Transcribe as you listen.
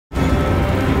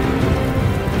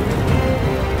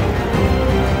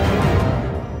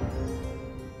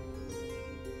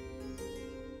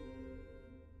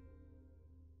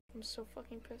I'm so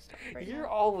fucking pissed off right You're now.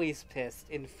 always pissed,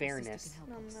 in fairness.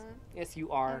 No, I'm not. Yes, you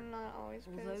are. I'm not always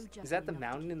pissed. Is that the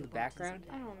mountain in the background?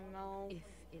 I don't know.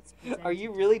 Are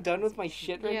you really done with my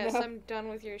shit right Yes, now? I'm done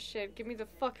with your shit. Give me the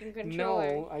fucking controller.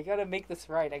 No, I gotta make this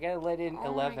right. I gotta let in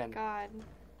 11. Oh my god.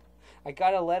 I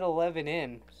gotta let 11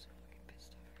 in. I'm so fucking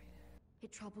pissed off right now.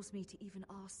 It troubles me to even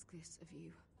ask this of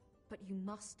you, but you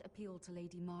must appeal to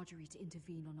Lady Marjorie to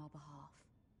intervene on our behalf.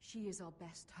 She is our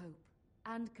best hope,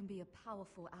 and can be a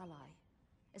powerful ally,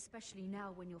 especially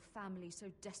now when your family so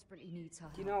desperately needs her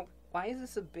help. You know, why is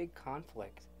this a big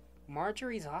conflict?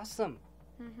 Marjorie's awesome.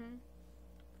 Mm-hmm.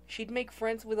 She'd make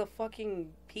friends with a fucking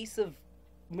piece of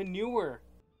manure.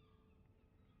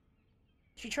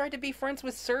 She tried to be friends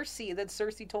with Cersei, and then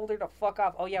Cersei told her to fuck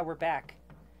off. Oh yeah, we're back.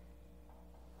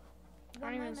 I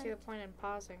don't even see the point in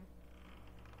pausing.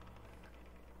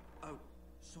 Oh,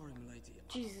 sorry, milady.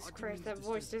 Jesus I didn't Christ, mean that to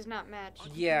voice disturb does not match. you. I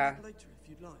can Yeah. come back later if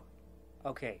you'd like.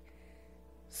 Okay.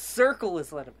 Circle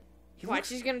is let him. What,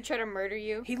 she's gonna try to murder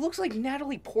you? He looks like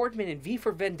Natalie Portman in V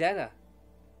for Vendetta.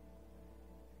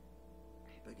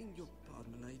 Begging your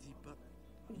pardon, milady, but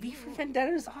V for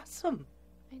Vendetta is awesome.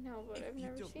 I know, but if I've you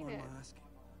never don't seen mind it. my asking,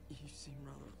 you seem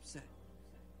rather upset.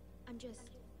 I'm just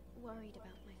worried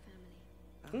about my family.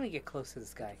 I'm gonna get close to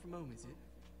this guy. From home, is it?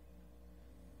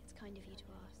 It's kind of you to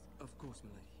ask. Of course,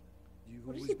 milady. You've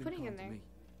What is always he been putting kind in to there? me.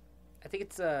 I think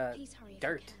it's Please hurry if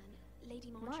dirt. you can. Lady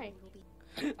Why? Marjorie will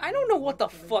be. I don't know what the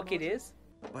fuck it is.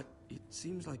 But it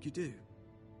seems like you do.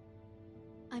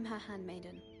 I'm her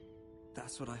handmaiden.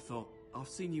 That's what I thought. I've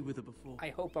seen you with her before. I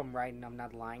hope I'm right and I'm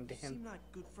not lying to You him. seem like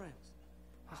good friends.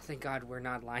 Oh, thank God we're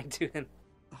not lying to him.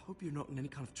 I hope you're not in any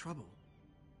kind of trouble.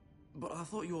 But I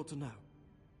thought you ought to know.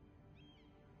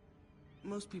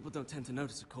 Most people don't tend to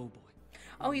notice a coal boy.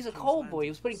 Oh, he's a King's coal boy. He Landing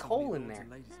was putting can coal be in lords there.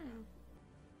 and ladies'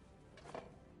 club.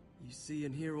 You see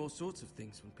and hear all sorts of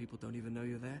things when people don't even know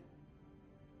you're there.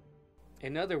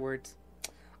 In other words,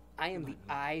 I am the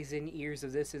eyes and ears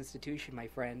of this institution, my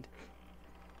friend.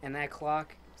 And that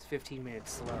clock is 15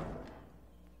 minutes slow.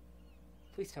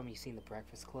 Please tell me you've seen The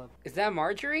Breakfast Club. Is that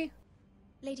Marjorie?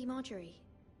 Lady Marjorie,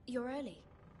 you're early.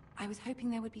 I was hoping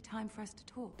there would be time for us to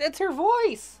talk. That's her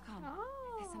voice! Come,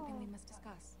 there's something we must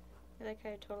discuss. I like how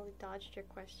I totally dodged your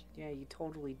question. Yeah, you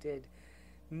totally did.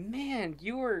 Man,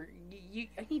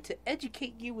 I need to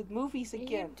educate you with movies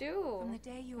again. You From do. the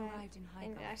day you arrived in High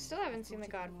And I Garden, still haven't seen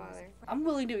thought The of you more as a Godfather. friend. I'm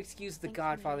willing to excuse The Thank you,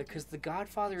 Godfather milady. because The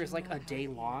Godfather Did is you like know a how day you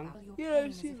feel long. about your Yeah, pain I've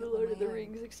as seen if The it were Lord of my the own?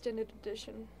 Rings extended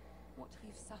edition. What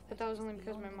you've suffered But that was is only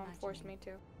because my beyond mom forced me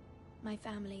imagining. to. My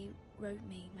family wrote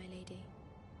me, my lady.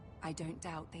 I don't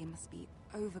doubt they must be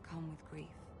overcome with grief.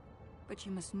 But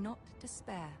you must not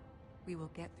despair. We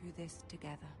will get through this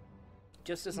together.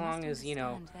 Just as You long must as, you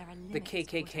know, understand there are the limits to what I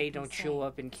KKK can don't show say,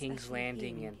 up in King's especially here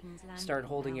Landing in and King's Landing, start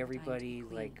holding now that I'm everybody, the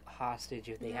queen. like, hostage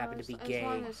if they No, happen to be as gay.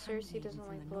 long as Cersei Handmaiden doesn't from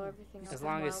like the blow north. everything up As in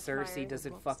long as wildfire. Cersei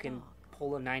doesn't Robb fucking Stark.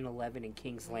 pull a 9/11 in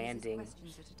King's Raise Landing.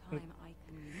 questions at a time I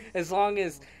can As long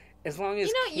as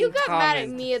You know, King you got mad at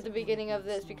Tommen- me at the beginning of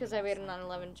this because I made a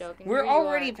 9/11 joke. And We're here you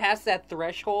already are. past that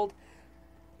threshold.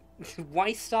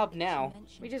 Why stop now?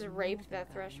 We just raped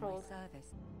that threshold.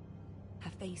 Her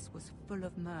face was full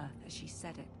of mirth as she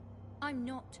said it. I'm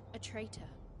not a traitor.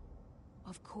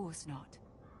 Of course not.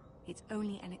 It's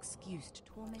only an excuse to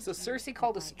torment So you Cersei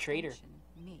called us a by traitor. extension,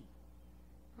 Me.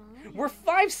 We're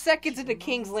 5 seconds into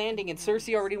King's Landing and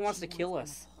Cersei already wants to kill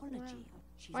us.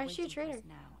 Why is she a traitor?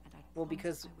 Well,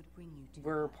 because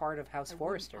we're part of House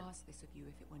Forrester. Ask this of you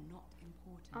if it were not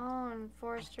important. Oh, and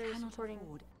Forrester I is cannot supporting.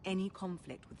 afford any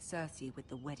conflict with Cersei with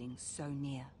the wedding so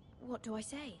near. What do I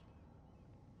say?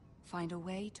 Find a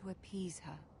way to appease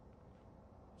her.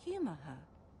 Humor her.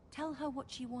 Tell her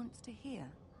what she wants to hear.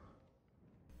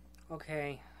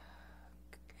 Okay.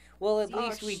 Well, at Oh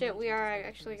least we shit, we are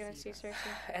actually gonna see Cersei.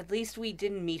 at least we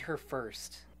didn't meet her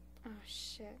first. Oh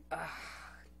shit.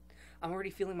 I'm already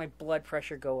feeling my blood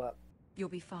pressure go up. You'll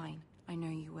be fine. I know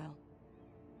you will.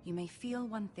 You may feel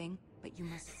one thing, but you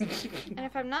must see it. And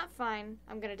if I'm not fine,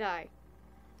 I'm gonna die.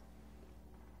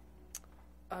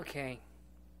 Okay.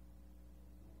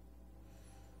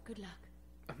 Good luck.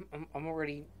 I'm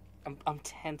already I'm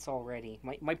tense already.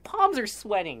 My palms are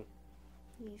sweating.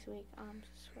 These weak arms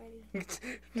are sweaty.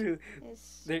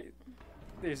 It's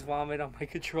There's vomit on my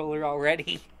controller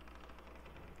already.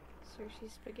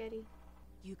 Cersei spaghetti.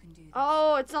 You can do this.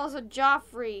 Oh, it's also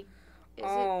Joffrey. Is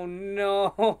Oh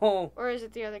no. it? Or is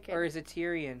it the other kid? Or is it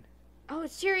Tyrion? Oh,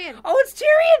 it's Tyrion. Oh, it's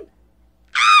Tyrion!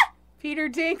 Ah! Peter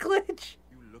Dinklage.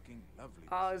 You looking lovely.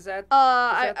 Oh, is that?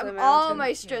 All the of mountain?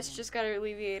 my stress just got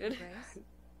alleviated. Grace,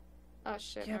 Oh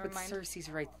shit, Yeah, never but mind. Cersei's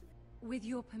right. with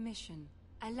your permission,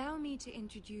 allow me to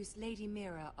introduce Lady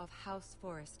Mira of House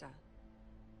Forrester.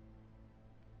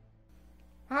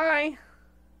 Hi.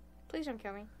 Please don't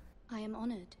kill me. I am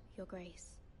honored, Your Grace.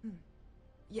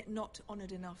 Yet not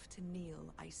honored enough to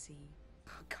kneel, I see.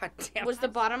 God damn. Was the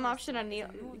bottom option a kneel?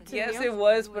 Yes, it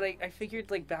was, but I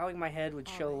figured like bowing my head would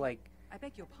show like, I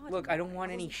beg your pardon. look, I don't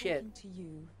want I any wasn't shit. talking to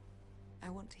you. I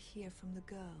want to hear from the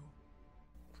girl.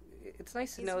 It's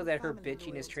nice to Is know her that her family loyal to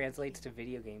bitchiness the translates to king?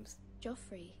 video games.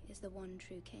 Joffrey is the one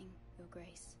true king, Your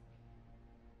Grace.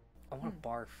 I want to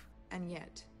barf. And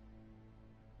yet,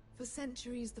 for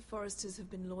centuries the Foresters have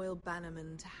been loyal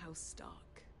bannermen to House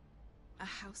Stark. A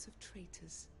house of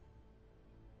traitors.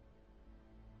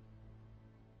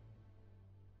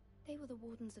 They were the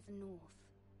Wardens of the North.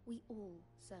 We all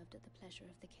served at the pleasure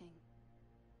of the king.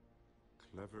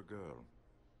 Clever girl.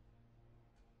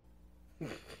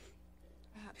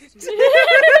 Perhaps too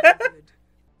good.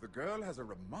 The girl has a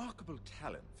remarkable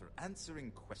talent for answering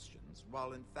questions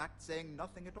while in fact saying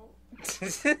nothing at all.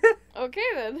 Okay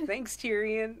then. Thanks,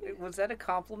 Tyrion. Was that a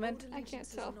compliment? I can't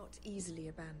Allegiances tell. are not easily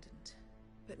abandoned.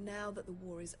 But now that the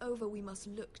war is over, we must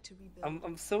look to rebuild.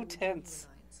 I'm so all new tense.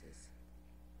 alliances.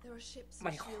 There are ships and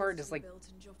My shields heart to is, like, rebuild,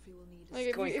 and Joffrey will need Like us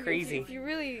if going you, if, crazy. If you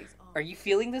really, Are you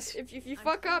feeling this? if you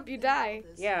fuck up, you die.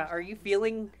 Yeah, are you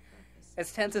feeling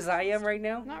as tense as I am right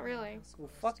now? Not really. Well,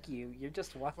 fuck you. You're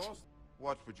just watching.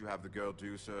 What would you have the girl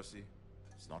do, Cersei?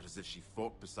 It's not as if she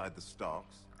fought beside the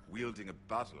Starks, wielding a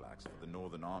battle axe for the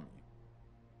Northern Army.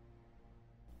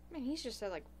 Man, he's just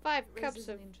had like 5 cups Raises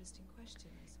of an interesting question,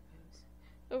 I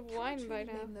suppose. wine Can't by we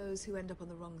now. blame those who end up on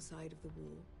the wrong side of the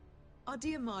wall? Our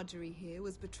dear Marjorie here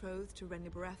was betrothed to Renly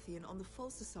Baratheon on the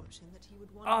false assumption that he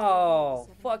would want to Oh, the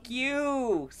Seven fuck Kings.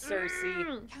 you,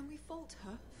 Cersei. Can we fault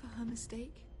her for her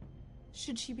mistake?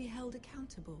 Should she be held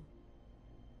accountable?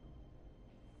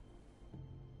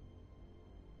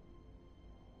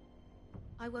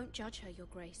 I won't judge her, Your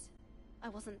Grace. I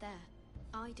wasn't there.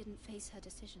 I didn't face her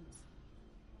decisions.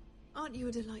 Aren't you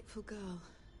a delightful girl?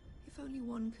 If only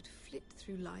one could flit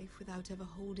through life without ever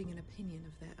holding an opinion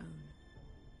of their own.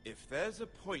 If there's a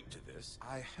point to this,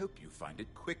 I hope you find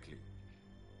it quickly.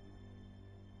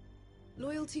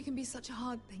 Loyalty can be such a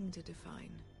hard thing to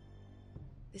define.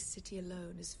 This city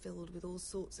alone is filled with all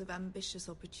sorts of ambitious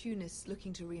opportunists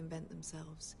looking to reinvent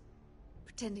themselves,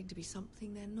 pretending to be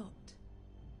something they're not.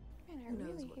 Man, I Who knows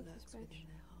really what hate lurks this within bitch.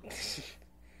 their hearts?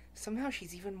 Somehow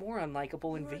she's even more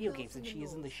unlikable in You are a video girl games than from she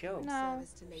is in the North, show. in No.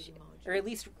 service to Lady Marjorie. Or at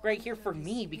least right here for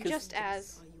me, because Just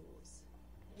as. Are yours.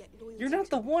 Yet loyalty you're not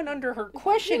to the one under her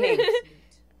questioning. absolute,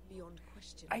 beyond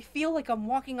question. I feel like I'm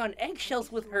walking on eggshells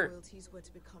If with your her. loyalties were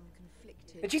to become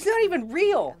conflicted And she's not even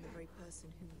real. and the very person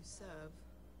whom you serve,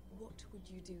 what would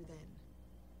you do then?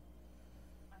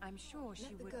 I'm sure she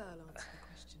Let the would. girl answer the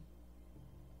question.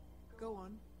 Go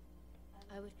on.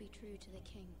 I would be true to the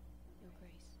king, Your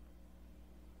Grace.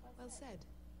 Well said.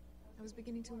 I was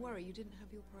beginning to worry you didn't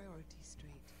have your priorities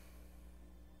straight.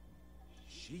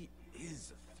 She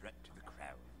is a threat to the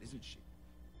crown, isn't she?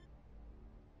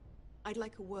 I'd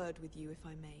like a word with you, if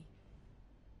I may.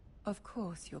 Of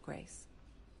course, Your Grace.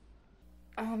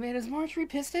 Oh man, is Marjorie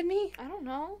pissed at me? I don't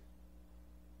know.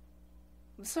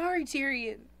 I'm sorry,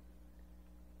 Tyrion.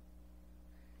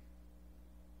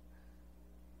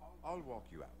 I'll walk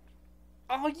you out.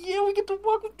 Oh yeah, we get to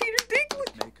walk with Peter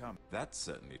Dinklage. May come. That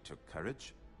certainly took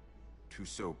courage. To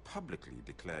so publicly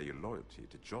declare your loyalty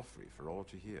to Joffrey for all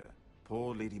to hear.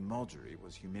 Poor Lady Marjorie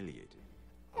was humiliated.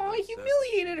 Oh, he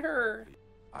humiliated her.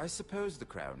 I suppose the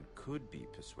crown could be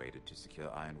persuaded to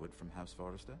secure Ironwood from House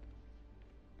Forrester.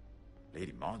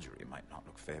 Lady Marjorie might not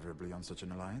look favorably on such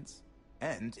an alliance.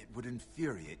 And it would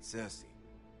infuriate Cersei.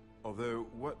 Although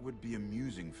what would be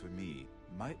amusing for me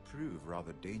might prove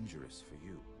rather dangerous for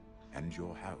you and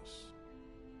your house.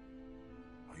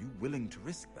 Are you willing to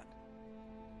risk that?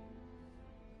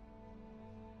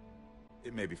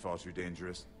 It may be far too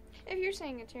dangerous. If you're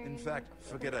saying it, Tyrion. In fact,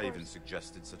 forget of I even course.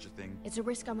 suggested such a thing. It's a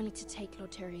risk I'm willing to take,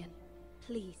 Lord Tyrion.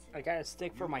 Please. I gotta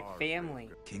stick for You my are family. very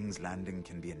good. King's Landing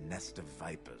can be a nest of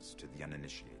vipers to the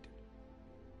uninitiated.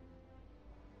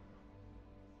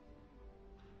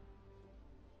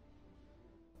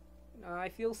 I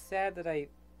feel sad that I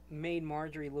made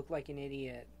Marjorie look like an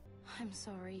idiot. I'm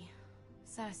sorry.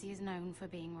 Cersei is known for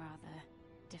being rather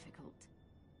difficult.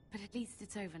 But at least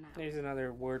it's over now. There's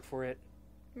another word for it.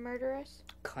 Murderous.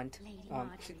 Cunt. Lady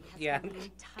Marjorie has yeah, spent the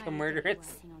entire a murderous.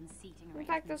 day working on seating In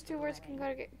fact, those arrangements two for the words can go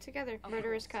wedding. together. Of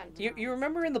Murderous course, cunt. You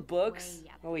remember in the books? Way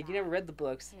at Oh wait, you the never read the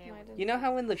books. Here No, I we didn't. You know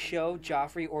how in the show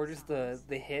Joffrey orders the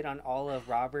hit on all of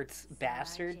Robert's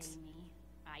bastards?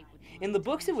 In the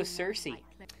books it was Cersei.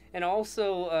 And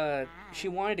also, she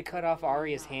wanted to cut off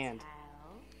Arya's hand.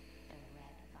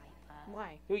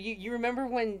 Why? Well, you remember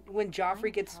when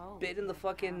Joffrey gets bit in the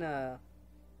fucking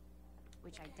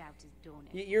which I doubt is dawning.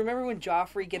 You remember when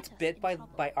Joffrey gets bit by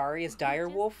Arya's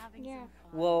direwolf? Yeah.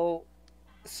 Well,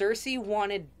 Cersei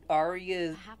wanted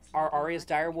Arya's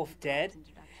direwolf dead,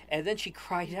 and then she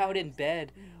cried out in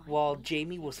bed while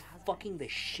Jaime was fucking the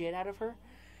shit out of her.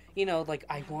 You know, like,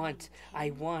 I want,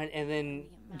 and then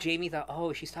Jaime thought,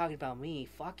 oh, she's talking about me,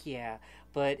 fuck yeah.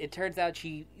 But it turns out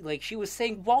she was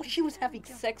saying while she was having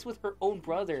sex with her own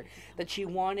brother that she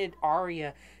wanted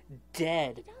Arya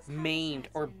dead, maimed,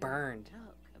 or burned.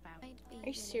 Are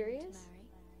you serious?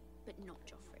 But not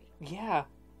Joffrey. Yeah.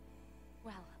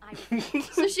 Well, I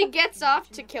So she gets off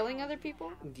to killing other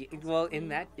people? Well, in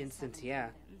that instance, yeah.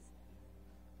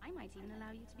 I might even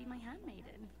allow you to be my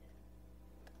handmaiden.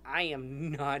 I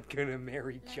am not gonna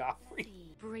marry Joffrey.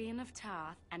 Brienne of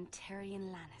Tarth and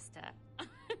Tyrion Lannister.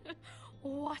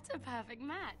 What a perfect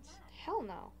match. Hell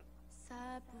no.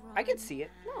 I can see it.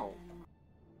 No.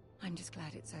 I'm just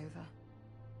glad it's over.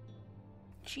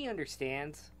 She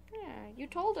understands. Yeah, you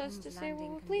told us to say what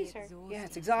would please her. Yeah,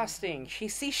 it's exhausting. She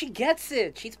gets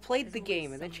it. She's played the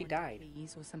game and then she died.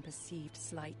 Or some perceived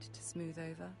slight to smooth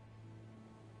over.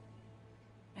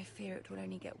 I fear it will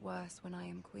only get worse when I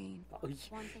am queen. Oh, you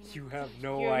have no You have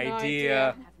no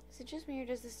idea. Is it just me or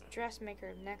does this dress make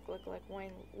her neck look like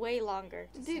way longer?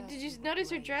 Did you notice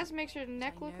her dress makes her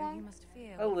neck look You long? must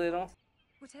feel. A little.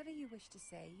 Whatever you wish to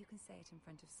say, you can say it in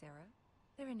front of Sarah.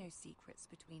 There are no secrets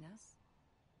between us.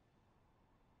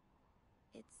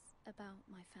 It's about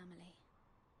my family.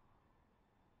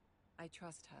 I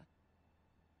trust her.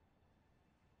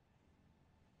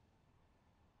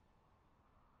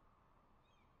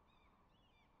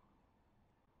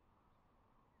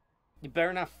 You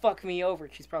better not fuck me over.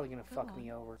 She's probably gonna Go fuck on.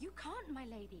 me over. You can't, my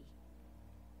lady.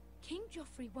 King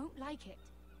Joffrey won't like it.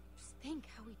 Just think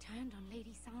how he turned on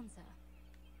Lady Sansa.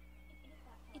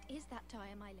 It is that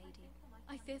dire, my lady.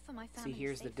 I fear for my See, family.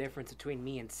 here's the difference between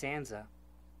me and Sansa.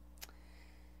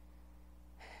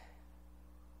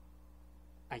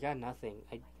 I got nothing.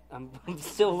 I'm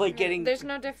still like getting. There's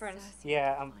no difference.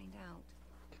 Yeah, I'm. Find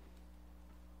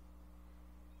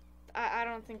out. I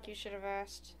don't think you should have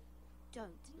asked. Don't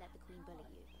let the Queen bully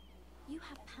you. You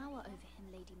have power over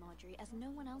him, Lady Marjorie, as no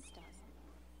one else does.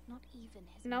 Not even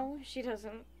his No, she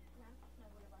doesn't.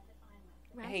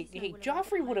 Hey,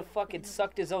 Joffrey would have fucking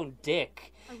sucked his own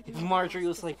dick if Marjorie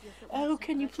was like, "Oh,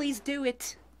 can you please do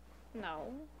it?"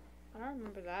 No, I don't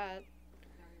remember that.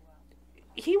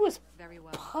 He was Very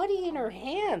well. putty in her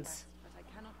hands. But I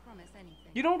cannot promise anything.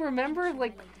 You don't remember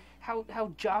like how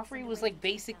Joffrey was like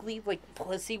basically like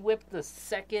pussy whipped the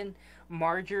second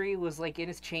Marjorie was like in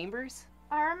his chambers?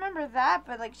 I remember that,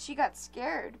 but like she got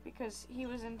scared because he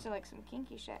was into like some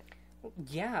kinky shit.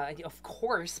 Yeah, of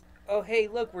course. Oh, hey,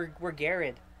 look, we're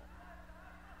Garrett.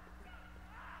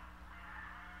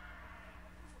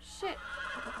 Shit.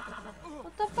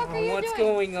 What the fuck are you What's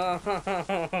doing? going on?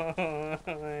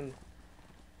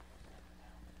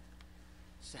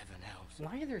 7 hells.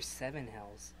 Why are there 7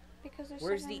 hells? Because there's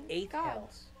Where's the 7 8th hell?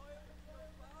 gods.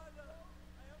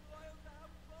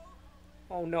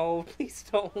 Oh no, please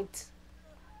don't.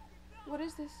 What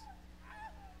is this?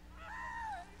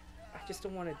 I just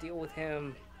don't want to deal with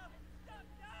him.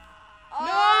 Oh,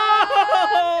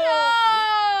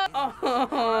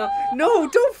 No,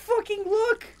 don't fucking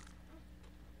look!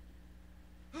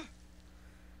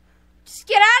 Just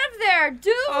get out of there,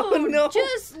 dude! Oh, no.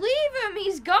 Just leave him,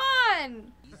 he's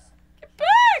gone! Get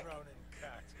back! What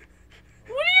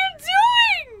are you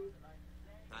doing?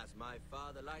 As my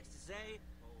father likes to say,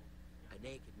 a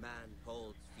naked man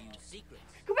holds few secrets.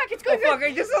 Go back, it's Oh going fuck,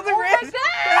 I just saw the Oh my wrist! God!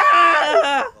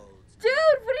 Ah! Holds Dude,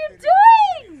 what are you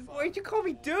doing? Why'd you call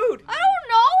me dude? I don't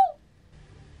know!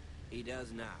 He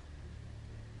does now.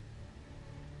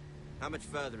 How much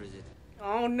further is it?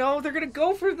 Oh no, they're gonna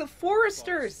go for the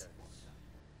foresters!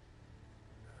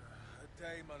 A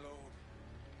day, my lord.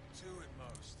 2 at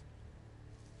most.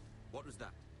 What was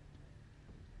that?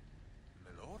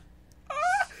 My lord?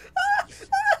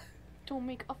 Don't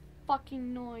make a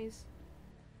fucking noise.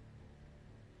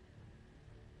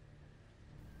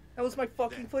 That was my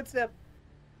fucking footstep.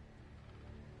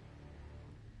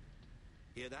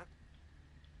 Hear that?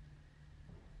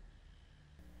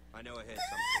 I know I heard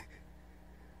something.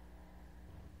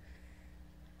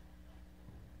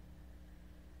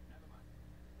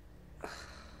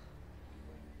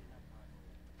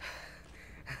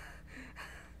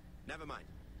 Never mind.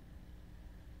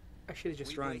 I should have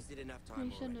just We've run. wasted enough I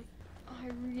time shouldn't already. have. I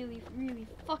really, really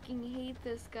fucking hate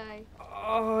this guy.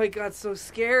 Oh, I got so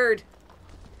scared.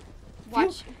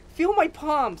 Watch. Feel my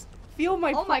palms. Feel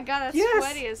my Oh my god, that's Yes!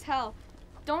 sweaty as hell.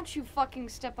 Don't you fucking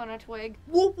step on a twig.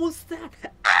 What was that?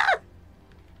 Ah!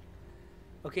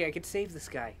 Okay, I could save this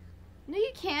guy. No,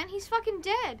 you can't. He's fucking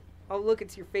dead. Oh, look,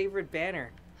 it's your favorite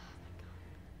banner.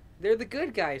 They're the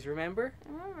good guys, remember?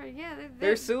 I remember, yeah.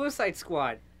 They're Suicide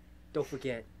Squad. Don't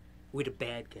forget, we're the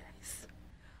bad guys.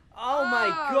 Oh my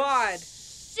god!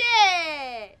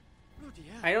 Shit!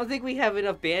 I don't think we have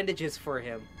enough bandages for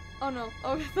him. Oh no.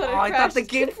 Oh, I thought the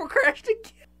game crashed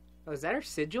again. Oh, is that our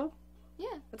sigil?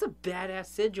 Yeah. That's a badass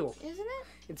sigil. Isn't it?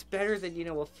 It's better than, you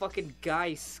know, a fucking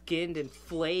guy skinned and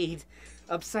flayed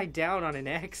upside down on an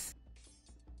X.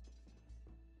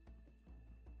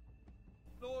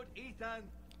 Lord Ethan.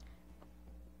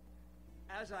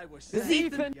 As I was This is saying...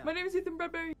 Ethan. Yeah. My name is Ethan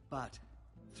Bradbury. But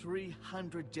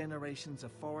 300 generations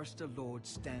of Forrester Lords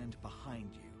stand behind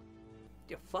you.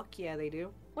 Yeah, fuck yeah, they do.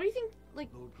 What do you think, like,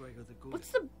 Lord Gregor the Good.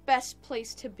 what's the best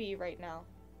place to be right now?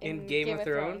 In Game of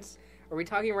Thrones? Are we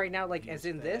talking right now, like, as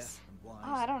in this? Oh,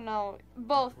 I don't know.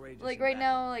 Both. Like, right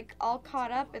now, like, all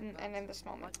caught up and in this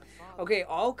moment. Okay,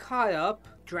 all caught up,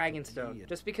 Dragonstone.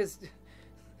 Just because...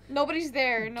 Nobody's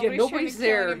there. Nobody's trying to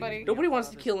there. kill anybody. Nobody wants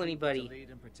to kill anybody.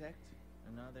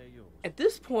 At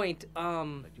this point,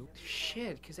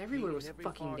 shit, because everyone was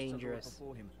fucking dangerous.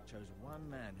 Before him chose one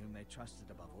man whom they trusted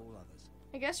above all others.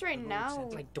 I guess right now...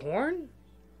 Like Dorne?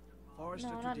 Forrester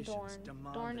No, not traditions Dorne.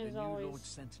 demand Dorne that is a new always Lord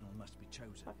Sentinel must be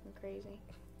chosen. fucking crazy.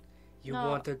 You No.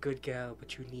 want a good girl,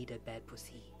 but you need a bad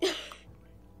pussy. It's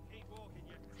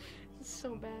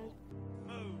so bad.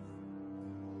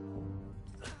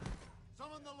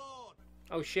 Summon the Lord.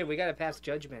 Oh shit, we gotta pass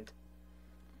judgment.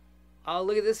 Oh,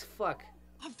 look at this fuck.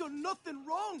 I've done nothing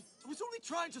wrong. I was only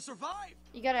trying to survive.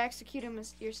 You gotta execute him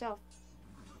yourself.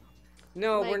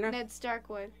 No, like we're not. Ned Stark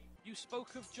would. You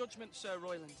spoke of judgment, Sir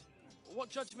Royland. What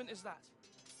judgment is that?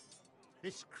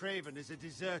 This Craven is a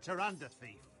deserter and a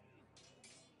thief.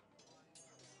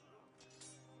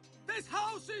 This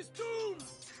house is doomed.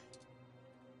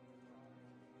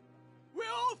 We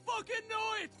all fucking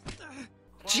know it.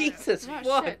 Jesus Oh,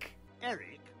 fuck. shit.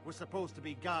 Eric was supposed to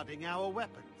be guarding our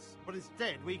weapons, but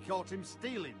instead we caught him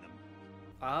stealing them.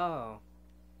 Oh.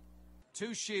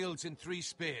 2 shields and 3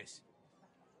 spears.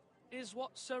 Is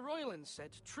what Sir Royland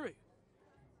said true?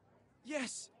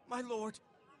 Yes, my lord.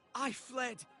 I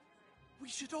fled. We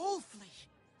should all flee.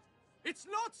 It's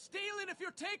not stealing if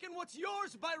you're taking what's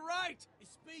yours by right. He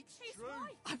speaks true.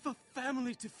 Right. I've a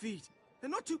family to feed.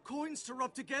 And not 2 coins to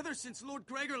rub together since Lord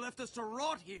Gregor left us to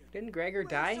rot here. Didn't Gregor Where's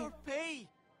die? our pay?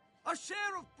 Our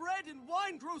share of bread and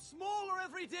wine grows smaller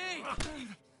every day.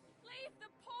 Leave the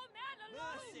poor man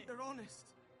alone! They're honest.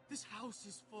 This house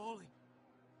is falling.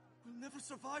 We'll never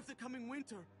survive the coming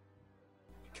winter.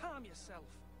 Calm yourself.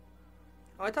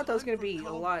 Oh, I thought that was gonna be a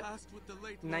Calm lot past with the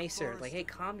late Lord nicer. Forrester. Like, hey,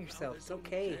 calm yourself. There's It's only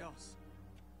okay. chaos.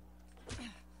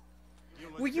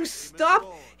 Will you stop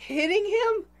hitting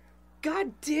him?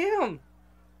 God damn.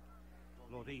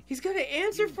 Lord Ethan, He's got to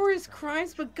answer for his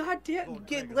crimes, but god damn,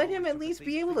 let him at least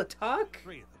be able to talk.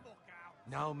 3 of them.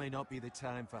 Now may not be the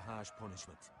time for harsh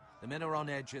punishment. The men are on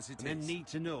edge as it is. Men need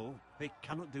to know they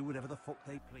cannot do whatever the fuck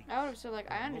they please. I would have said, like,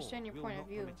 I The understand your law point will of not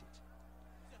view, permit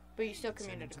it. but you still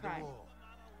Send him committed a to the crime. wall.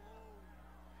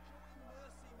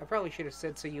 I probably should have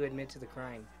said so you admit to the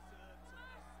crime.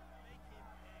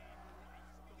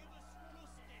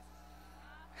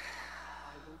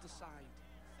 I will decide.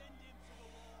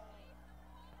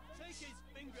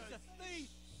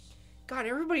 God,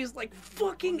 everybody's like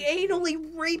fucking anally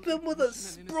rape him with a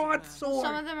broadsword.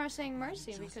 Some of them are saying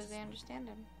mercy because they understand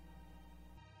him.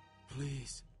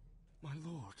 Please, my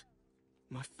lord.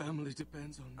 My family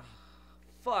depends on me.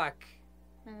 Fuck.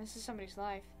 Man, this is somebody's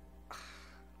life.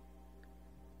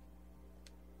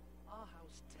 Our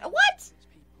house What? its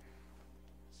people.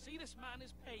 See, this man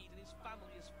is paid and his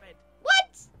family is fed.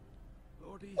 What?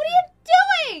 Lord Ethan. What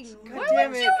are you doing? God Why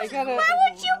damn would it, you? I gotta- Why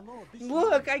would you?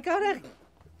 Look, I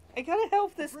gotta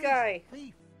help this guy.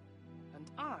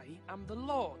 And I am the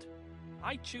Lord.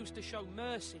 I choose to show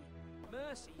mercy.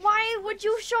 Mercy. Why would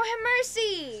you show him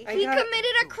mercy? I He gotta-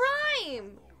 committed a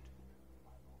crime.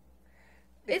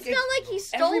 It's not like he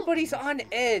stole. Everybody's on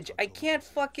edge. I can't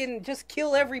fucking just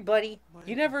kill everybody.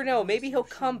 You never know. Maybe he'll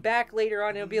come back later on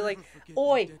and he'll be like,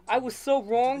 "Oi, I was so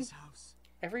wrong."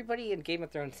 Everybody in Game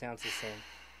of Thrones sounds the same.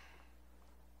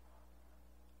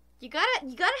 You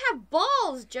gotta have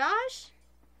balls, Josh.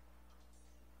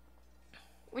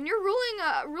 When you're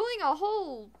ruling a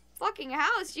whole fucking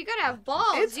house, you gotta have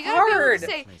balls. It's you gotta hard be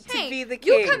able to say, to be the you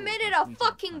king." committed a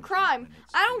fucking crime.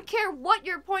 I don't care what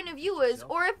your point of view is,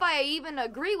 or if I even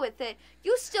agree with it.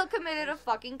 You still committed a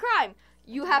fucking crime.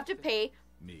 You have to pay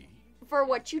for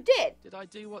what you did. Did I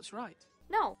do what's right?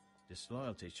 No.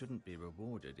 Disloyalty shouldn't be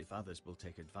rewarded if others will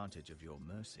take advantage of your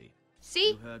mercy. See?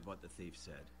 You heard what the thief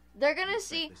said. They're gonna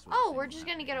see, oh, we're just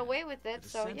gonna get away with it,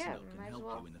 so yeah, might as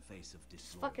well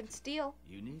just fucking steal.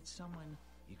 You need someone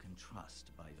you can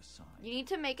trust by your side. You need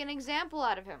to make an example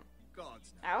out of him.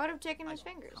 Gods. I would have taken his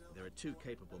fingers. There are two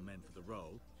capable men for the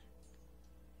role.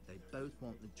 They both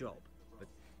want the job, but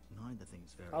neither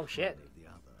thinks very Oh, shit. highly of the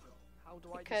other. How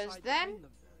do I Because decide then between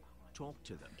them? Talk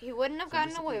to them. he wouldn't have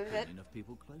gotten Solicit away the with it, opinion of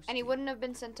people close and he to wouldn't have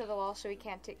been sent to the wall, so he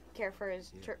can't care for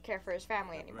his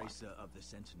family you. anymore. Racer of the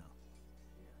Sentinel.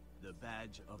 The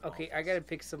badge of Okay, office. I gotta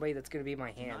pick somebody that's gonna be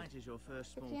my hand. Tonight is your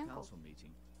first Pick small the uncle. council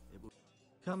meeting. It will...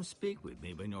 Come speak with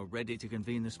me when you're ready to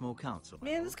convene the small council.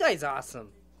 Man, this guy's awesome.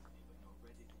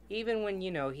 Even when,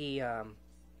 you know, he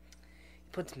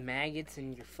puts maggots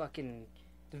in your fucking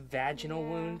vaginal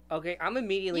wound. Okay, I'm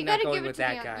immediately You not gotta going give it with to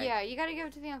that the guy. Yeah, you gotta give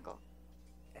it to the uncle.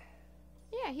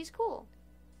 Yeah, he's cool.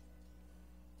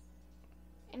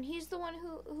 And he's the one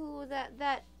who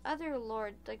that other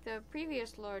lord, like the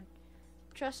previous lord,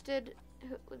 trusted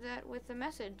that with the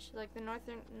message, like the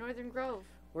Northern Grove.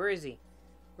 Where is he?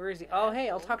 Where is he? Oh, hey,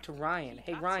 I'll talk to Ryan.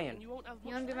 Hey, Ryan. You won't have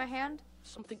You wanna be my hand?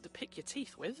 something to pick your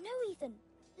teeth with. No, Ethan.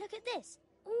 Look at this.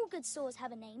 All good swords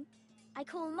have a name. I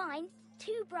call mine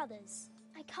Two Brothers.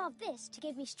 I carved this to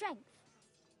give me strength.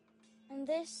 And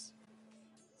this,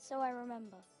 so I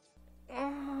remember.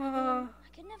 I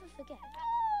could never forget.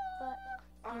 But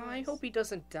I hope he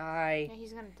doesn't die. Yeah,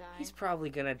 he's gonna die. He's probably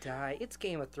gonna die. It's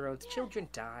Game of Thrones. Children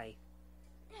die.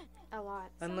 A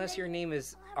lot. Unless your name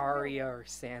is Arya or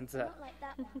Sansa. not like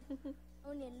that one.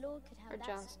 Only a lord could have Or that.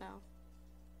 Jon Snow.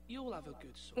 You'll have a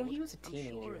good sword. Well, he was a I'm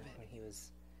teenager sure of it. when he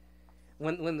was...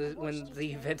 When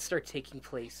the events start taking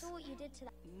place. Saw what you did to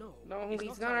that. No, No,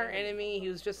 he's not our enemy. He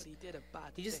was just... He did a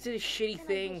bad He just thing. did a shitty Then I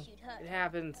thing. wish you'd hurt It him.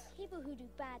 happens. People who do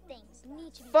bad things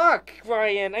need to be. Fuck,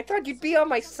 Ryan. I thought you'd be on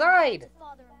my side.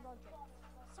 Father and Roderick.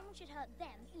 Someone should hurt them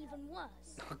even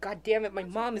worse. Oh, God damn it. My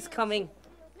mom is coming.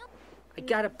 I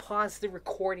gotta pause the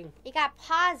recording. You gotta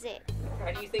pause it.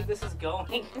 How do you think this is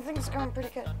going? I think it's going pretty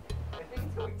good. I think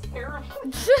it's going terrible.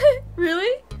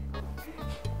 Really?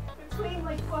 Between,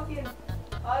 like, fucking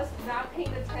us not paying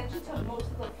attention to most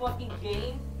of the fucking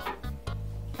game,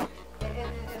 and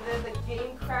then the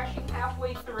game crashing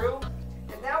halfway through,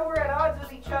 and now we're at odds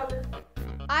with each other.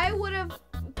 I would have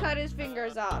cut his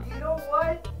fingers off. You know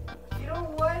what? You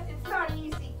know what? It's not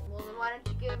easy. Well, then why don't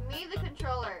you give me the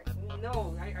controller?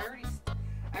 No, I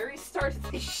already started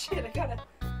this shit.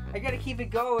 I gotta keep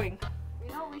it going.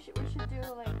 You know, we should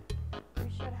do like, we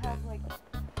should have like.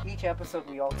 Each episode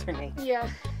we alternate. Yeah.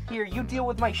 Here, you deal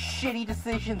with my shitty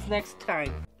decisions next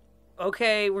time.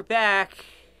 Okay, we're back.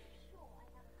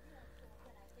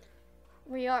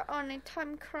 We are on a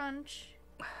time crunch,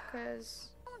 cause.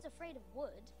 No one's afraid of wood.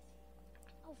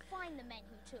 I'll find the men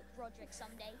who took Roderick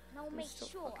someday, and I'll make still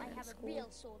sure I fucking in have school. a real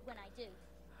sword when I do.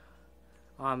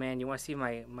 Oh man, you want to see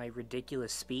my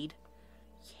ridiculous speed?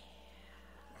 Yeah.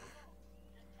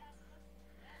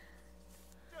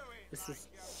 This is.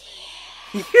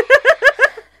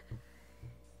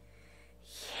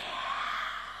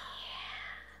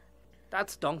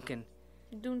 That's Duncan.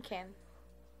 Duncan.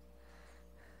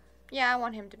 Yeah, I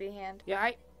want him to be hand.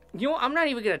 Yeah, you know, I'm not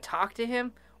even gonna talk to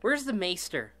him. Where's the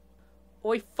maester?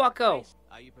 Oi, fucko.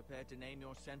 Are you prepared to name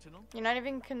your sentinel? You're not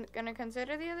even gonna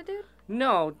consider the other dude?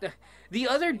 No, the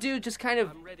other dude just kind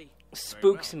of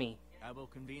spooks me. I will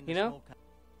convene You the know? small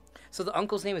So the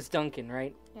uncle's name is Duncan,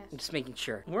 right? Yes. I'm just making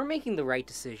sure. We're making the right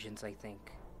decisions, I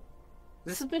think.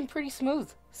 This has been pretty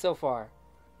smooth so far.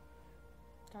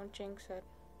 Don't jinx it.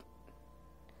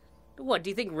 What, do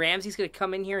you think Ramsey's gonna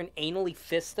come in here and anally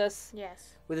fist us?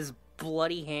 Yes. With his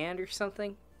bloody hand or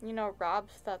something? You know,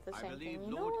 Rob's thought the I same thing. believe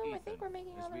You know Lord what? I Ethan think we're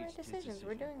making all has the right reached his decisions.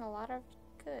 We're decision. doing a lot of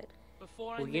good.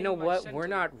 Before I Well, you name know my what? sentinel, We're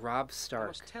not Rob I Stark.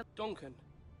 must tell Duncan,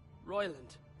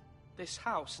 Royland, this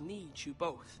house needs you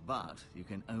both. But you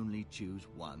can only choose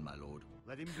one, my lord.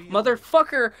 Let him be.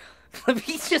 Motherfucker!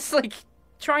 He's just like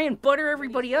try and butter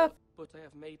everybody up. But I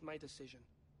have made my decision.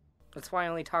 That's why I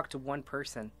only talk to one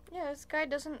person. Yeah, this guy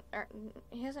doesn't.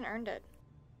 He hasn't earned it.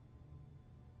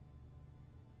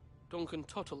 Duncan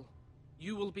Tuttle,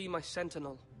 you will be my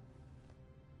sentinel.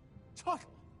 Tuttle.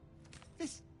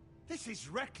 This is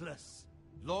reckless.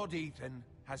 Lord Ethan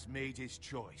has made his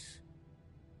choice.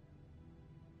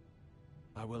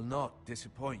 I will not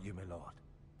disappoint you, my lord.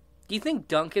 Do you think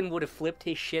Duncan would have flipped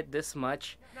his shit this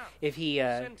much Now, if he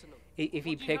sentinel, if he what do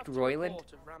you picked have to Royland?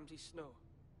 report of Ramsay Snow?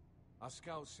 Our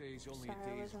scout says only Sorry, I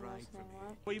a day's wasn't ride listening. from here.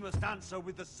 What? We must answer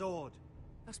with the sword.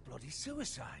 That's bloody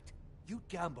suicide. You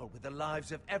gamble with the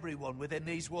lives of everyone within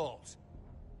these walls.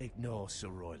 Ignore Sir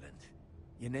Royland.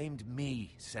 You named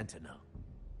me Sentinel.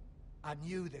 I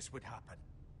knew this would happen.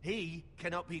 He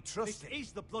cannot be This trusted.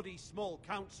 is the bloody small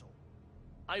council.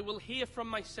 I will hear from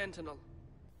my sentinel.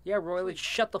 Yeah, Royland,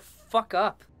 shut the fuck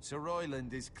up. Sir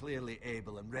Royland is clearly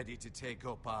able and ready to take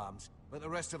up arms, but the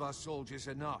rest of our soldiers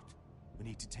are not. We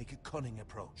need to take a cunning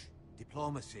approach.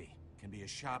 Diplomacy can be a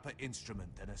sharper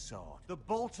instrument than a sword. The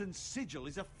Bolton sigil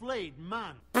is a flayed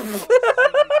man.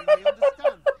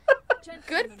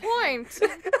 Good point.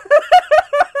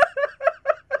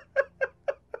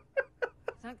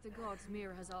 Thank the gods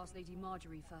Mira has asked Lady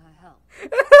Marjorie for her help.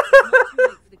 It's not too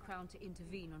late for the Crown to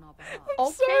intervene on our behalf.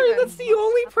 I'm sorry, that's the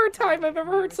only time I've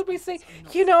ever heard somebody say,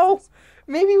 you know,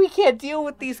 maybe we can't deal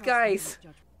with these guys.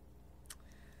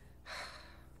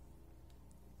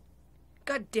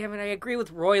 God damn it, I agree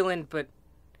with Royland, but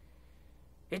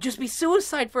it'd just be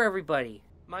suicide for everybody.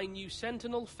 My new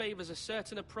sentinel favors a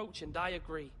certain approach, and I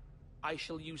agree. I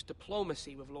shall use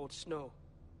diplomacy with Lord Snow.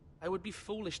 I would be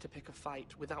foolish to pick a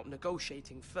fight without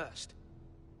negotiating first.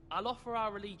 I'll offer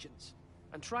our allegiance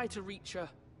and try to reach a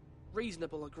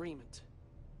reasonable agreement.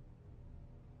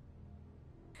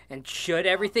 And should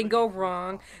everything go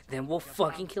wrong, then we'll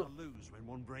fucking kill. Lose when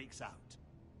one breaks out.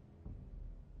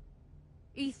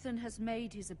 Ethan has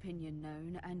made his opinion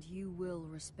known, and you will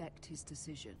respect his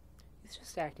decision. He's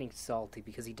just acting salty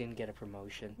because he didn't get a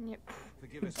promotion. Yep.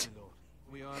 Forgive us, my lord.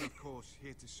 We are, of course,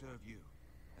 here to serve you,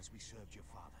 as we served your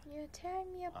father. You're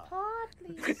tearing me apart,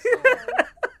 Lisa.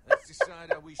 Let's decide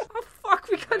how we should... Oh fuck,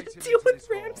 we gotta deal with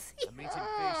Ramsay.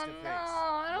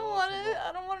 I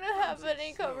don't wanna have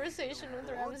any conversation with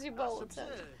Ramsay Bolton.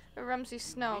 Or Ramsay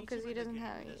Snow, because he doesn't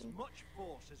have any.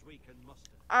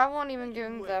 I won't even give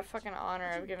him the fucking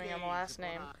honor of giving him a last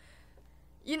name.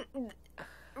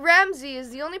 Ramsay is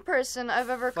the only person I've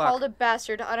ever called a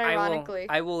bastard unironically.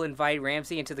 I will invite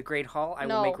Ramsay into the Great Hall. I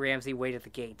will make Ramsay wait at the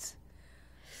gates.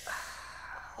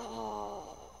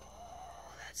 Oh,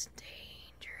 that's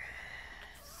dangerous.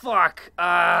 Fuck.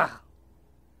 Oh,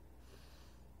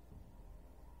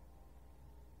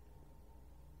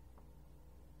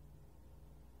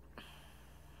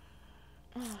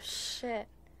 shit.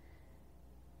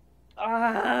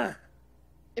 Ah.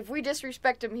 If we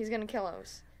disrespect him, he's gonna kill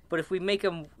us. But if we make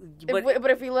him... But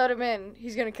if we let him in,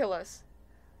 he's gonna kill us.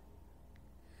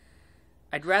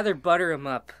 I'd rather butter him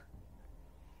up.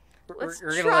 Let's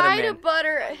we're try to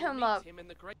butter him up.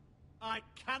 I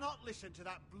cannot listen to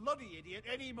that bloody idiot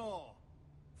anymore.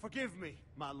 Forgive me,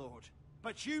 my lord,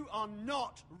 but you are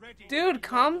not ready. Dude,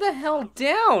 calm the hell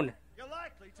down. You're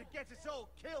likely to get us all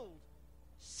killed.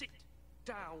 Sit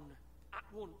down at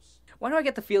once. Why do I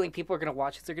get the feeling people are going to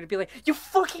watch this? They're going to be like, you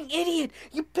fucking idiot!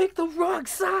 You picked the wrong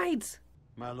sides!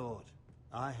 My lord,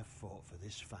 I have fought for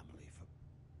this family for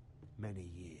many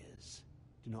years.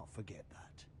 Do not forget that.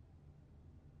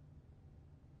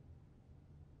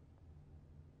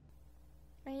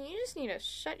 Man, you just need to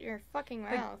shut your fucking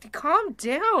mouth. Like, calm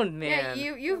down, man.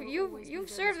 Yeah, you've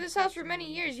served this house for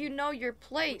many years. You know your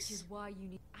place. Which is why you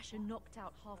need... Asher knocked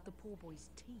out half the poor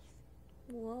boy's teeth.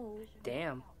 Whoa.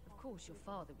 Damn. Of course, your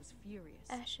father was furious.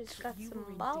 Ash's got You some were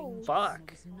in balls. danger, Fuck. and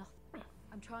there was nothing.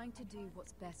 I'm trying to do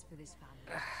what's best for this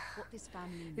family. What this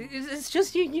family needs. It's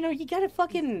just, you know, you gotta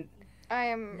fucking... I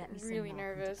am really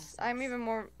nervous. I'm even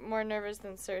more nervous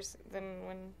than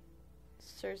when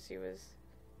Cersei was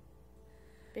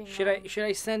being Should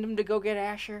I send him to go get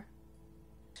Asher?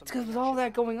 It's because with all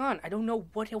that going on, I don't know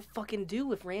what he'll fucking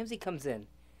do if Ramsay comes in.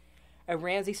 And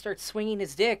Ramsay starts swinging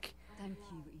his dick. Thank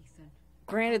you, Ethan.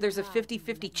 Granted, there's a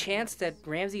 50-50 chance that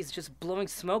Ramsay's just blowing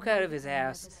smoke out of his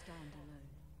ass.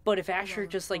 But if Asher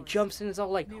just, like, jumps in and is all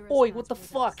like, oi, what the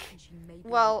fuck?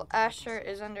 Well, Asher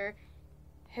is under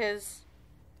his...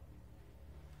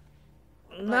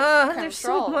 Nah, there's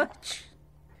so much.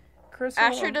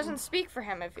 Asher doesn't speak for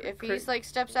him. If he's like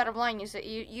steps out of line,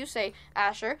 you say,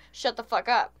 Asher, shut the fuck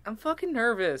up. I'm fucking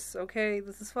nervous, okay?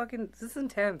 This is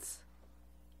intense.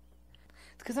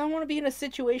 It's because I don't want to be in a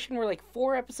situation where, like,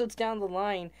 4 episodes down the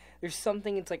line, there's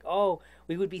something, it's like, oh,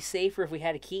 we would be safer if we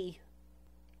had a key.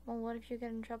 Well, what if you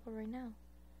get in trouble right now?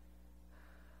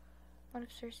 What if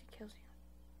Cersei kills you?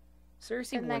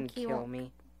 Cersei wouldn't kill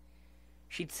me.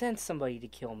 She'd send somebody to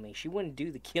kill me. She wouldn't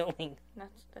do the killing.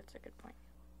 That's a good point.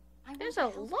 There's a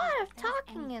lot of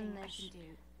talking in this.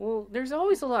 Well, there's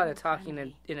always a lot of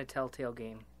talking in a Telltale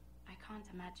game. I can't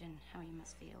imagine how you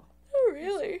must feel. Oh,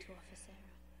 really?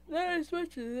 Not as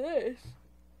much as this.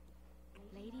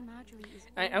 Lady Marjorie is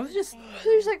I was just...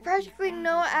 There's like practically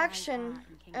no action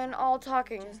and all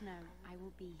talking.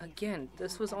 Again,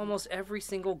 this was almost every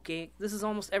single game. This is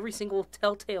almost every single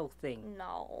Telltale thing.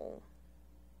 No.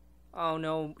 Oh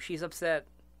no, she's upset.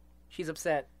 She's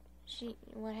upset.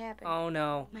 What happened? Oh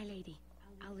no. My lady,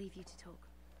 I'll leave you to talk.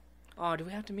 Oh, do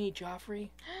we have to meet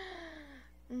Joffrey?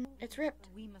 It's ripped.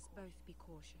 We must both be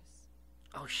cautious.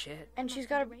 Oh shit. And she's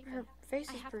got her face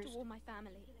is I have bruised. to warn my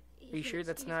family. Are you sure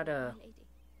that's not a...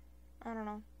 I don't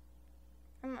know.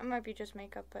 It might be just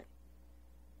makeup, but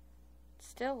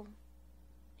still,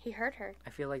 he hurt her. I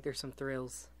feel like there's some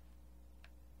thrills.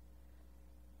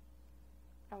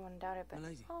 I wouldn't doubt it, but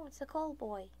Milady. oh, it's the cold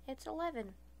boy. It's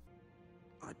 11.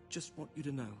 I just want you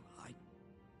to know,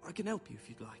 I can help you if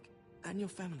you'd like. And your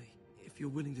family, if you're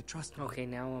willing to trust me. Okay,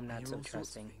 now I'm not I hear so all sorts of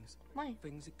trusting. Things, Why?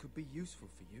 Things that could be useful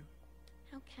for you.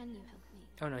 How can you help me?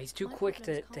 Oh no, he's too My quick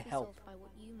problems to can't be help. solved by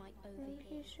what you might overhear.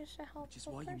 He's just a helpful Which is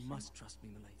why person. you must trust me,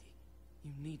 milady.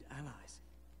 You need allies.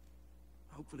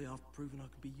 Hopefully I've proven I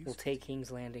can be useful. We'll take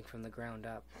King's Landing from the ground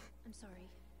up. I'm sorry.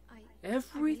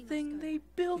 Everything they Please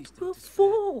built don't will despair.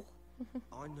 fall.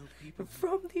 I know people.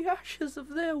 From the ashes of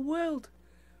their world,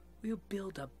 we'll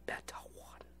build a better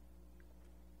one.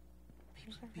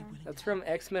 That's from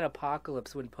X-Men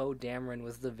Apocalypse when Poe Dameron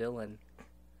was the villain.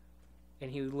 And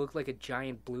he looked like a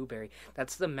giant blueberry.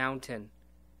 That's the mountain.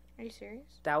 Are you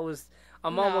serious? That was...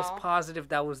 I'm No. almost positive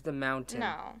that was the mountain.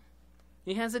 No.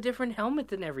 He has a different helmet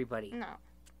than everybody. No.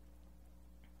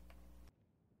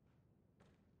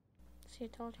 See, I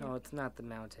told you. No, it's not the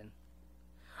mountain.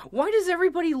 Why does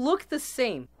everybody look the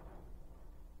same?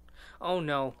 Oh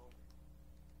no.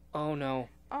 Oh no.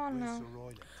 Oh no.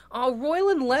 Oh,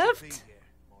 Royland left?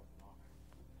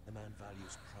 The man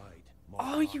values pride.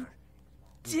 Oh, you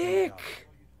dick!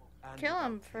 Kill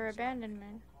him for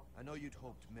abandonment. I know you'd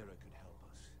hoped Mira could help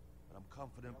us, but I'm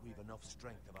confident we've enough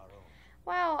strength of our own.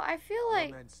 Wow, I feel Our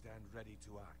like men stand ready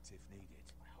to act if needed.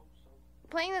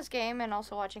 playing this game and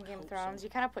also watching Game of Thrones, you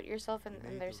kind of put yourself in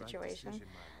their the right situation. decision,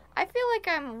 I feel like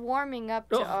I'm warming up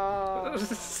to. Oh.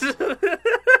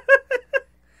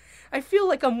 I feel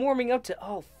like I'm warming up to...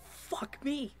 Oh, fuck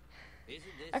me.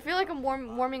 I feel like I'm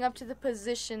warming up to the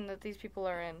position that these people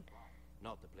are in.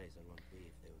 Not the place I want to be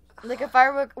if there was... Like, if I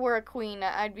were a queen,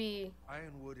 I'd be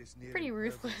Ironwood is near pretty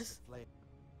ruthless.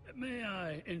 May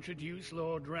I introduce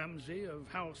Lord Ramsay of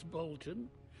House Bolton,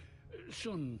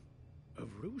 son of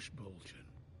Roose Bolton.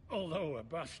 Although a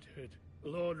bastard,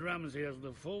 Lord Ramsay has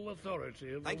the full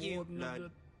authority of Thank the you, Warden of Lord.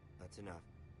 the... That's enough.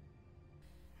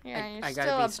 Yeah, you're I still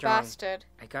gotta a be strong. bastard.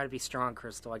 I gotta be strong,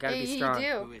 Kristal. I gotta be You strong.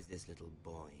 do. Who is this little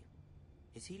boy?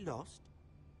 Is he lost?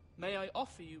 May I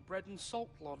offer you bread and salt,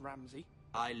 Lord Ramsay?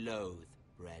 I loathe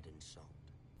bread and salt.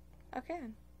 Okay.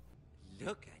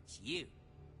 Look at you.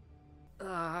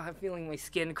 I'm feeling my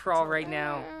skin crawl right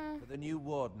now. For the new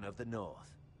Warden of the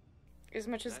North. As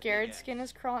much as Garrett's skin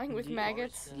is crawling with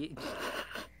maggots.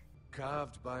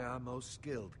 Carved by our most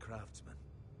skilled craftsmen.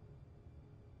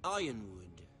 Ironwood.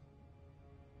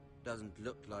 Doesn't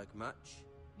look like much.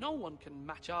 No one can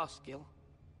match our skill.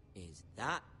 Is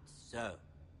that so?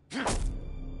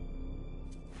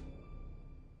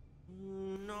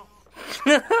 No.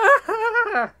 Lord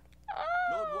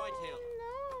Whitehill,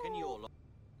 can you all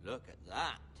look at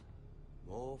that?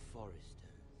 More foresters.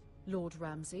 Lord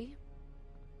Ramsay?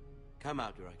 Come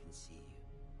out where I can see you.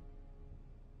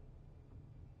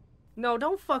 No,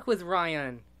 don't fuck with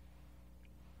Ryan.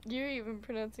 You're even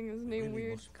pronouncing his name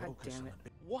weird. God damn it.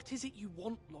 What is it you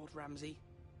want, Lord Ramsay?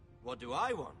 What do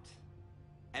I want?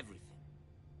 Everything.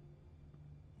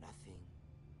 Nothing.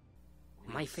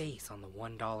 My face on the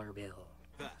 $1 bill.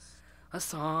 First, A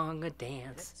song, a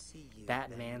dance,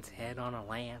 Batman's head on a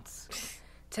lance.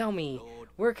 Tell me,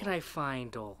 where can I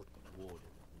find old... Warden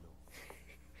of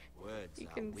the North. Words You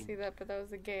are couldn't wind. see that, but that was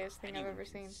the gayest thing I've Anyone ever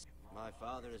can seen. My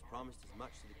father has promised as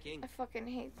much to the king. I fucking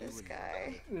hate this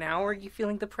guy. Now are you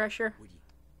feeling the pressure?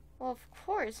 Well, of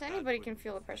course, anybody can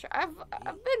feel the pressure. I've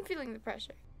been feeling the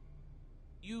pressure.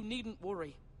 You needn't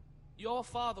worry. Your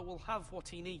father will have what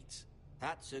he needs.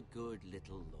 That's a good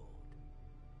little lord.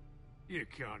 You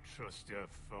can't trust a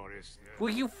forester.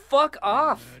 Will you fuck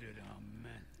off? Murdered our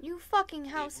men. You fucking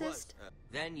It was, housist.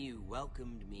 then you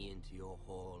welcomed me into your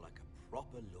hall like a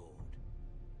proper lord,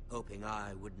 hoping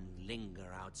I wouldn't linger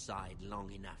outside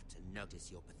long enough to notice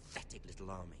your pathetic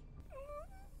little army.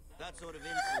 That sort of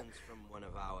insolence from one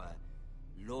of our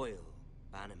loyal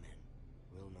bannermen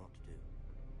will not do.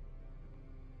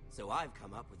 So I've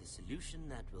come up with a solution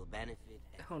that will benefit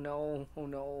Oh no,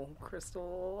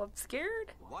 Kristal, I'm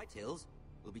scared. the Whitehills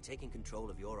will be taking control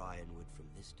of your ironwood from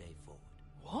this day forward.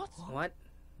 What? What?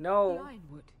 The No.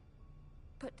 Ironwood.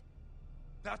 But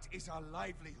That is our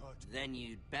livelihood. Then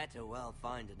you'd better well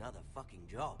find another fucking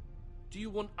job. Do you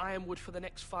want ironwood for the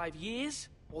next 5 years?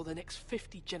 Or the next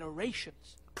 50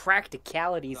 generations?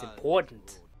 Practicality is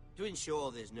important. To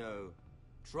ensure there's no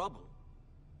trouble,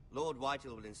 Lord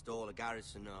Whitehill will install a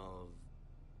garrison of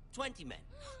 20 men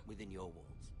within your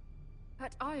walls.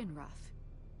 at Ironrath,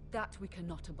 that we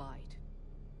cannot abide.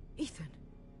 Ethan.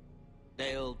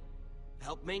 They'll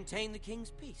help maintain the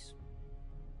king's peace.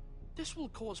 This will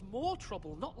cause more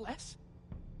trouble, not less.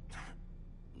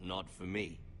 Not for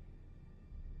me.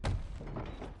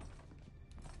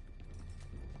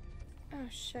 Oh,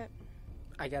 shit.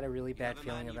 I got a really bad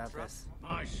feeling about this.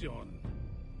 My son,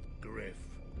 Griff.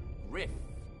 Griff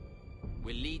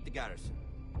will lead the garrison.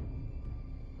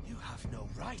 You have no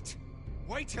right.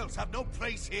 Whitehills have no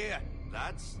place here.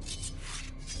 Lads,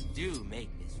 do make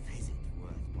this visit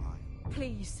worthwhile.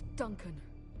 Please, Duncan,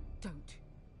 don't.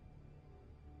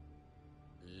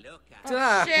 Look at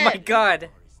Ah, shit. my God.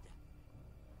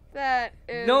 That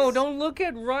is... No, don't look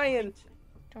at Ryan.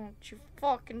 Don't you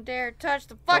fucking dare touch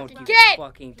the Don't fucking you kid!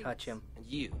 fucking touch him. And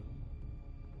you?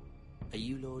 Are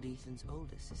you Lord Ethan's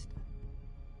older sister?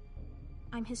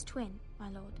 I'm his twin, my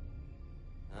lord.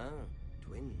 Ah,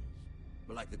 twins.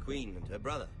 Well, like the Queen and her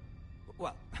brother.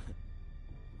 Well,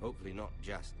 hopefully not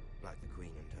just like the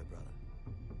Queen and her brother.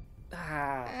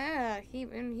 Ah.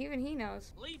 Even he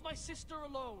knows. Leave my sister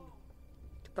alone.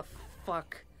 What the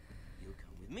fuck? You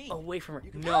come with me. Away from her.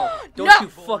 No. Don't No! you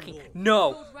fucking...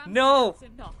 No. No.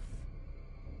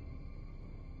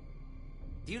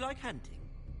 Do you like hunting?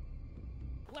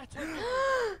 Let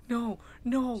her No.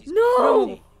 No.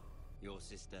 No! Your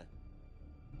sister.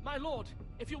 My lord,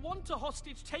 if you want a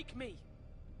hostage, take me.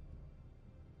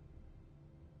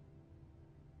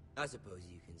 I suppose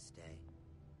you can stay.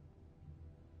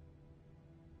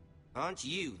 Aren't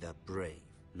you the brave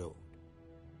lord?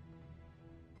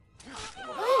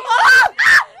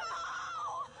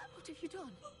 What have you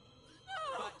done?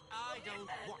 But I don't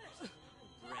want a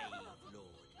brave lord.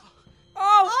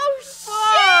 Oh,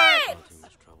 shit! Too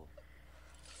much trouble.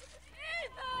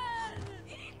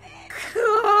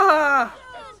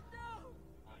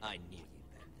 I knew you'd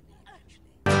bend the knee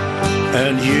eventually.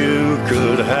 And you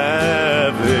could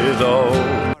have it all.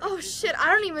 Oh shit,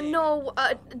 I don't even know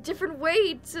a different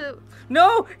way to...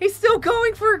 No, he's still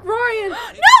going for Ryan.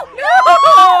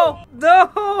 No!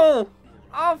 No!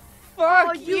 Oh, fuck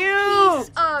Oh, you!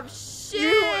 piece of shit!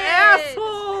 You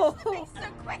asshole! So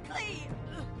quickly!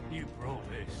 You brought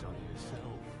this on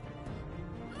yourself.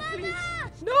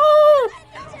 No!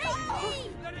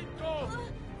 Let it go!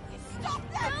 Stop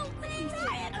that! Please,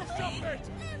 Ryan, please!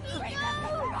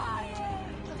 Remember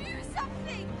Ryan! Do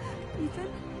something! Ethan?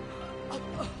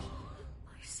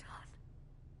 My son.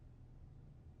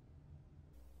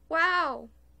 Wow.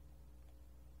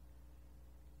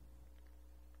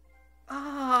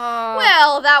 Ah.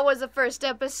 Well, that was the first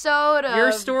episode of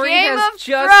Your story Game has of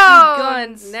just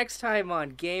Thrones. begun. Next time on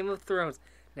Game of Thrones.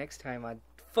 Next time on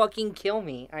Fucking Kill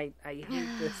Me. I hate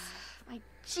this. My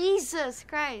Jesus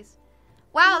Christ.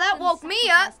 Wow, that woke me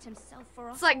up.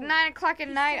 It's like 9 o'clock at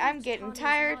night. I'm getting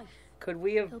tired. Could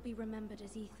we have... He'll be remembered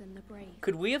as Ethan the Brave.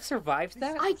 Could we have survived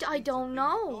that? I don't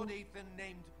know. Lord Ethan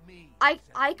named me.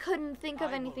 I couldn't think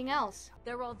of anything else.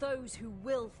 There are those who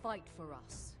will fight for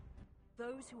us.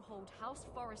 Those who hold House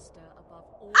Forrester above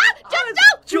all.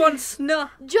 Jon Snow!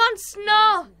 Jon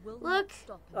Snow! Look.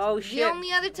 Oh, shit. The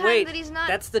only other time Wait, that he's not...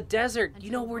 that's the desert.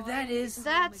 You know where that is?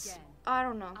 That's... I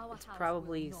don't know. It's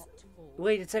probably...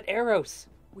 Wait, it's at Eros.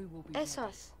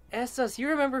 Essos. Essos. You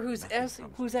remember who's at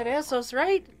Essos,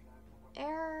 right?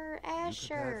 Prepare for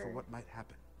Asher. what might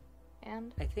happen.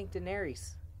 And? I think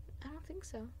Daenerys. I don't think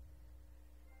so.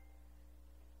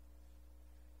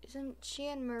 Isn't she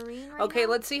in Marine right Okay,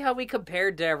 now? let's see how we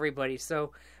compared to everybody.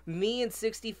 So, me and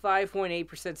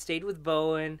 65.8% stayed with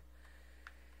Bowen.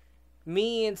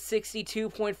 Me and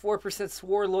 62.4%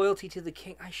 swore loyalty to the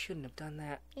king. I shouldn't have done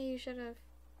that. Yeah, you should have.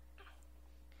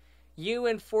 You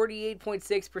and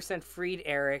 48.6% freed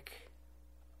Eric.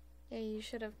 Yeah, you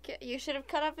should have. You should have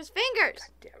cut off his fingers.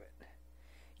 God damn it.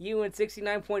 You and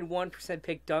 69.1%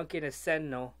 picked Duncan as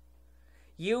Sentinel.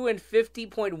 You and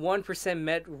 50.1%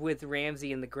 met with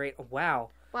Ramsay in the Great. Wow.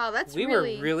 Wow, that's we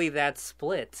really... were really that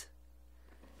split.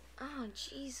 Oh,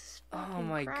 Jesus. Oh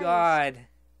my Christ. God.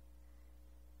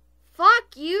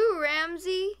 Fuck you,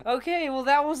 Ramsay. Okay, well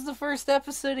that was the first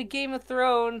episode of Game of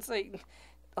Thrones. Like,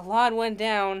 a lot went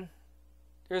down.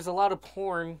 There's a lot of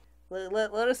porn.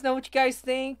 Let us know what you guys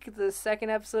think. The second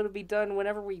episode will be done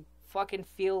whenever we fucking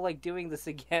feel like doing this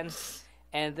again.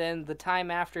 And then the time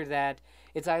after that,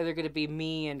 it's either going to be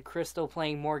me and Kristal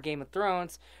playing more Game of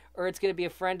Thrones, or it's going to be a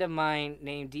friend of mine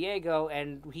named Diego,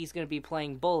 and he's going to be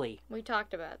playing Bully. We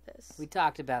talked about this. We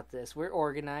talked about this. We're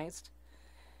organized.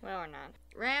 Well, we're not.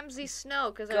 Ramsay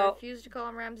Snow, because I refuse to call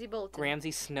him Ramsay Bolton.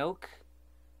 Ramsay Snoke?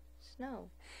 Snow.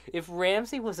 If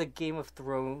Ramsay was a Game of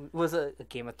Thrones,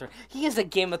 he is a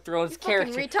Game of Thrones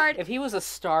character. Fucking retard. If he was a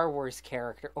Star Wars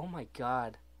character, oh my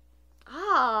God.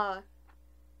 Ah.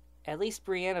 At least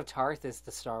Brienne of Tarth is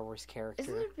the Star Wars character.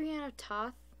 Isn't it Brienne of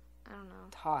Tarth? I don't know.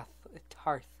 Tarth.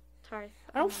 Tarth.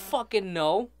 I don't fucking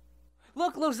know.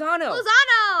 Look, Lozano!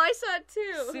 I saw it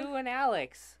too! Sue and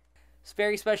Alex.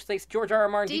 Very special thanks to George R. R.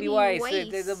 Martin, D.B. Weiss.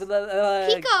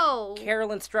 Pico!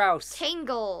 Carolyn Strauss.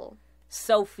 Tangle.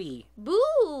 Sophie.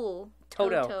 Boo!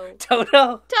 Toto.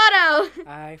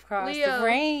 I've crossed Leo. the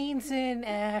rains in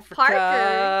Africa.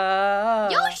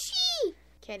 Parker. Yoshi!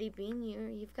 Caddy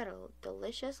Bean, you've got a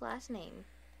delicious last name.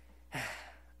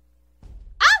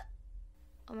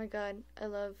 Oh my god, I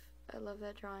love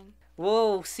that drawing.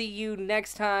 We'll see you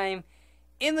next time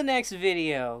in the next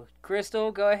video.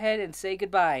 Kristal, go ahead and say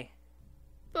goodbye.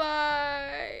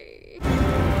 Bye.